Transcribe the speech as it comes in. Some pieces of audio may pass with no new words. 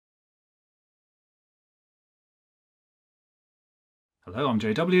Hello, I'm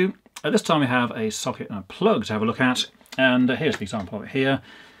JW. This time we have a socket and a plug to have a look at, and here's the example of it here.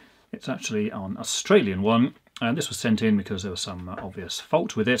 It's actually an Australian one, and this was sent in because there was some obvious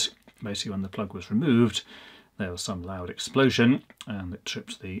fault with it. Basically, when the plug was removed, there was some loud explosion and it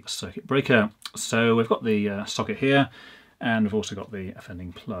tripped the circuit breaker. So we've got the socket here, and we've also got the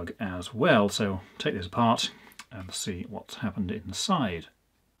offending plug as well. So take this apart and see what's happened inside.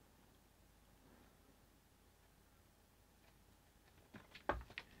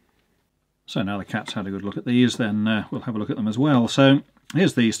 So now the cat's had a good look at these, then we'll have a look at them as well. So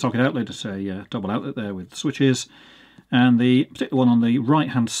here's the socket outlet. It's a double outlet there with switches, and the particular one on the right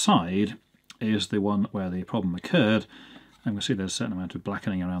hand side is the one where the problem occurred. And we'll see there's a certain amount of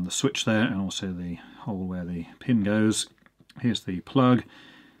blackening around the switch there, and also the hole where the pin goes. Here's the plug,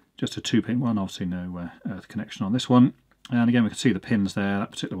 just a 2-pin one, obviously no earth connection on this one. And again we can see the pins there.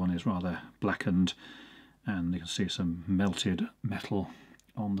 That particular one is rather blackened, and you can see some melted metal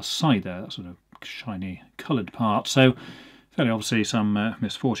on the side there, that sort of shiny coloured part. So fairly obviously some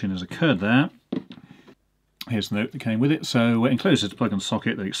misfortune has occurred there. Here's the note that came with it. So enclosed is the plug and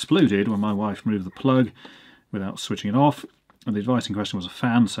socket that exploded when my wife removed the plug without switching it off. And the device in question was a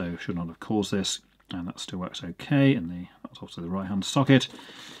fan, so should not have caused this, and that still works okay. And that's obviously the right hand socket.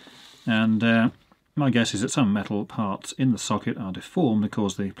 And my guess is that some metal parts in the socket are deformed and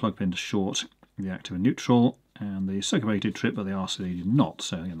cause the plug pin to short the active and neutral, and the circuit breaker did trip but the RCD did not,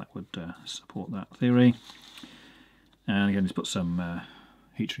 so again that would support that theory. And again he's put some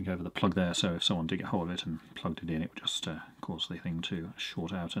heat shrink over the plug there, so if someone did get hold of it and plugged it in, it would just cause the thing to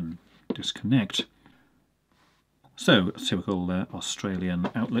short out and disconnect. So a typical Australian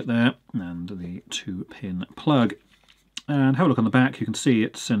outlet there, and the 2-pin plug. And have a look on the back. You can see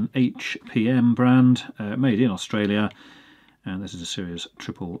it's an HPM brand, made in Australia, and this is a series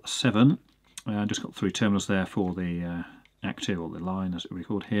 777. Just got 3 terminals there for the active, or the line as it would be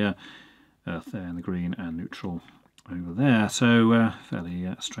called here, earth there in the green and neutral over there. So fairly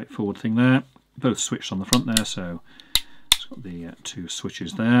straightforward thing there. Both switched on the front there, so it's got the 2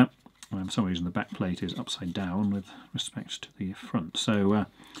 switches there. For some reason the back plate is upside down with respect to the front. So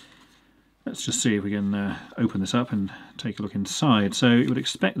let's just see if we can open this up and take a look inside. So you would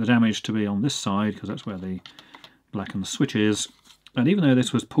expect the damage to be on this side because that's where the blackened switch is. And even though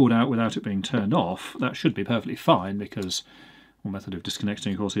this was pulled out without it being turned off, that should be perfectly fine, because one method of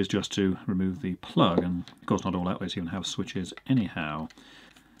disconnecting, of course, is just to remove the plug, and of course not all outlets even have switches anyhow.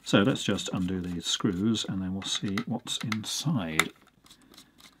 So let's just undo these screws and then we'll see what's inside.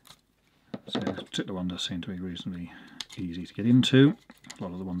 So this particular one does seem to be reasonably easy to get into. A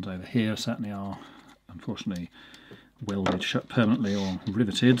lot of the ones over here certainly are, unfortunately, welded shut permanently or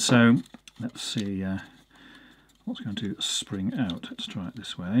riveted. So let's see what's going to spring out. Let's try it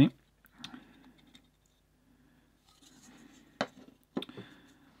this way.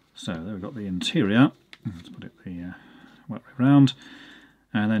 So there we've got the interior. Let's put it the right way around.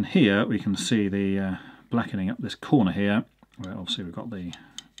 And then here we can see the blackening up this corner here, where obviously we've got the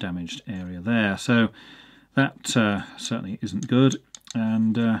damaged area there. So that certainly isn't good.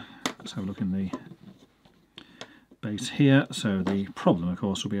 And let's have a look in the base here. So the problem, of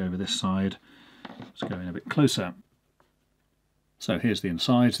course, will be over this side. Let's go in a bit closer. So here's the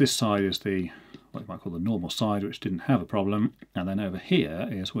insides. This side is what you might call the normal side, which didn't have a problem, and then over here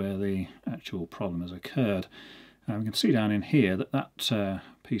is where the actual problem has occurred. And we can see down in here that that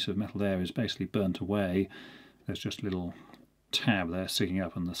piece of metal there is basically burnt away. There's just a little tab there sticking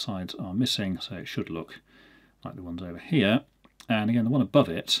up and the sides are missing, so it should look like the ones over here. And again, the one above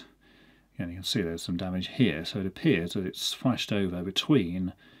it, again, you can see there's some damage here, so it appears that it's flashed over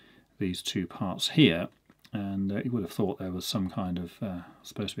between these 2 parts here, and you would have thought there was some kind of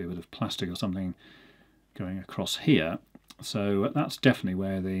supposed to be a bit of plastic or something going across here. So that's definitely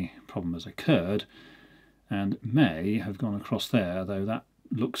where the problem has occurred, and may have gone across there, though that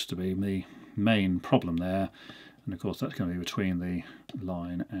looks to be the main problem there. And of course that's going to be between the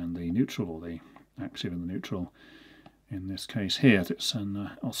line and the neutral, or the active and the neutral in this case here. It's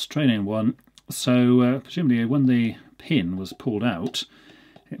an Australian one, so presumably when the pin was pulled out,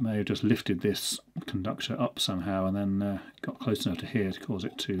 it may have just lifted this conductor up somehow and then got close enough to here to cause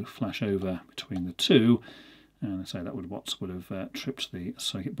it to flash over between the 2. And so that would have tripped the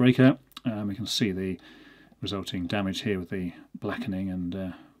circuit breaker. We can see the resulting damage here with the blackening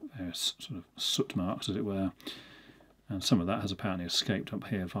and various sort of soot marks, as it were. And some of that has apparently escaped up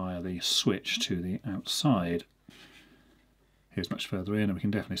here via the switch to the outside. Here's much further in, and we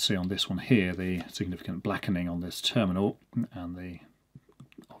can definitely see on this one here the significant blackening on this terminal and the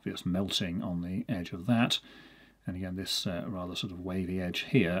obvious melting on the edge of that, and again this rather sort of wavy edge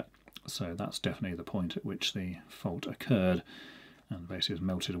here. So that's definitely the point at which the fault occurred. and basically has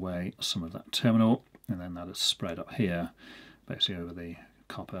melted away some of that terminal, and then that has spread up here basically over the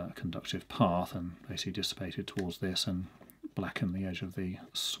copper conductive path and basically dissipated towards this and blackened the edge of the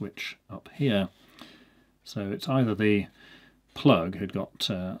switch up here. So it's either the plug had got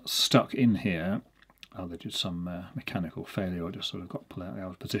stuck in here, either did some mechanical failure or just sort of got pulled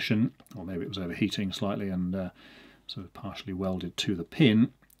out of position, or maybe it was overheating slightly and sort of partially welded to the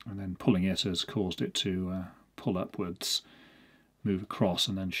pin, and then pulling it has caused it to pull upwards, move across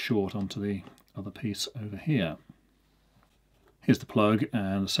and then short onto the other piece over here. Here's the plug,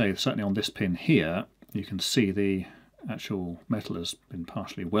 and say certainly on this pin here you can see the actual metal has been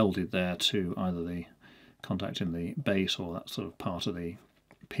partially welded there to either the contact in the base or that sort of part of the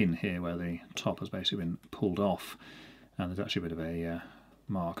pin here where the top has basically been pulled off, and there's actually a bit of a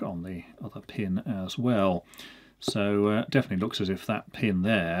mark on the other pin as well. So definitely looks as if that pin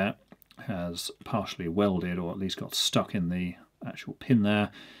there has partially welded, or at least got stuck in the actual pin there,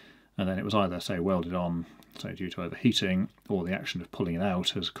 and then it was either, say, welded on, say, due to overheating, or the action of pulling it out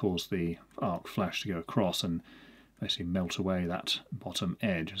has caused the arc flash to go across and basically melt away that bottom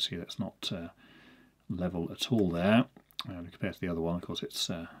edge. See, that's not level at all there. Compared to the other one, of course, it's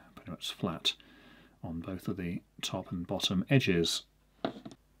pretty much flat on both of the top and bottom edges.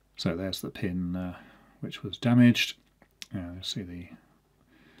 So there's the pin which was damaged. You see the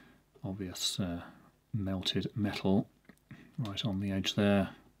obvious melted metal right on the edge there.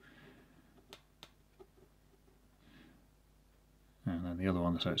 And then the other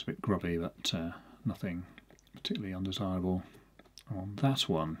one, so it's a bit grubby, but nothing particularly undesirable on that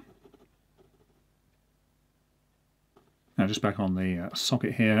one. Now just back on the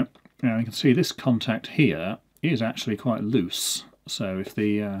socket here, now you can see this contact here is actually quite loose, so if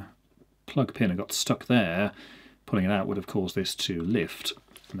the plug pin had got stuck there, pulling it out would have caused this to lift,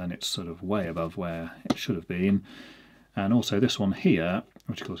 and then it's sort of way above where it should have been. And also this one here,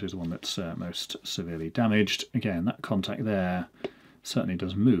 which of course is the one that's most severely damaged, again that contact there certainly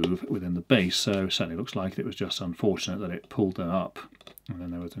does move within the base, so certainly looks like it was just unfortunate that it pulled them up, and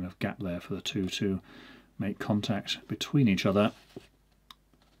then there was enough gap there for the two to make contact between each other.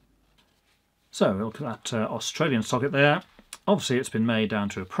 So we'll look at that Australian socket there. Obviously it's been made down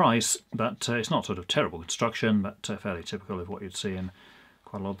to a price, but it's not sort of terrible construction, but fairly typical of what you'd see in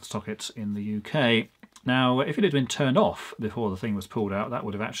quite a lot of the sockets in the UK. Now if it had been turned off before the thing was pulled out, that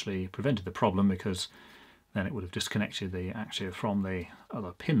would have actually prevented the problem, because then it would have disconnected the active from the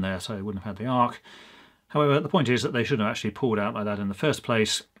other pin there, so it wouldn't have had the arc. However, the point is that they shouldn't have actually pulled out like that in the first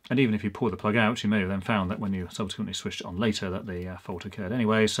place, and even if you pull the plug out, you may have then found that when you subsequently switched it on later that the fault occurred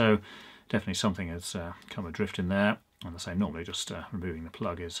anyway, so definitely something has come adrift in there. And I say normally just removing the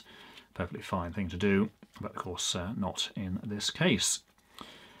plug is a perfectly fine thing to do, but of course not in this case.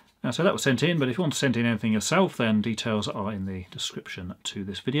 So that was sent in, but if you want to send in anything yourself, then details are in the description to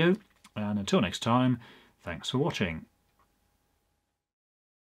this video. And until next time, thanks for watching.